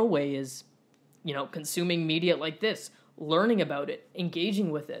the real way is, consuming media like this, learning about it,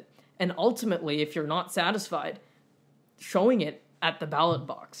 engaging with it, and ultimately, if you're not satisfied, showing it at the ballot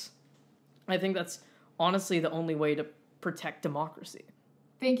box. I think that's honestly the only way to protect democracy.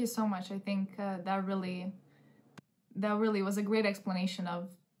 Thank you so much. I think that really was a great explanation of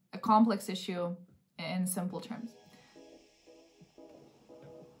a complex issue in simple terms.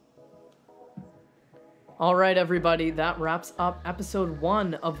 All right, everybody, that wraps up episode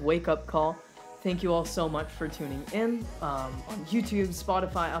 1 of Wake Up Call. Thank you all so much for tuning in on YouTube,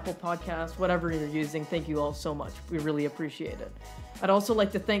 Spotify, Apple Podcasts, whatever you're using. Thank you all so much. We really appreciate it. I'd also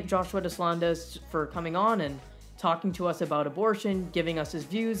like to thank Joshua Deslandes for coming on and talking to us about abortion, giving us his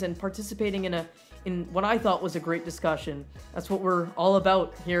views, and participating in what I thought was a great discussion. That's what we're all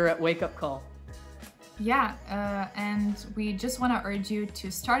about here at Wake Up Call. Yeah, and we just want to urge you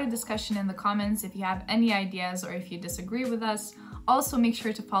to start a discussion in the comments if you have any ideas or if you disagree with us. Also, make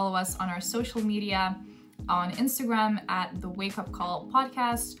sure to follow us on our social media, on Instagram at the Wake Up Call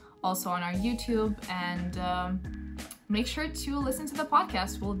Podcast, also on our YouTube, and make sure to listen to the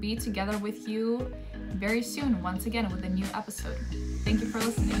podcast. We'll be together with you very soon, once again, with a new episode. Thank you for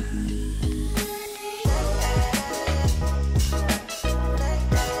listening.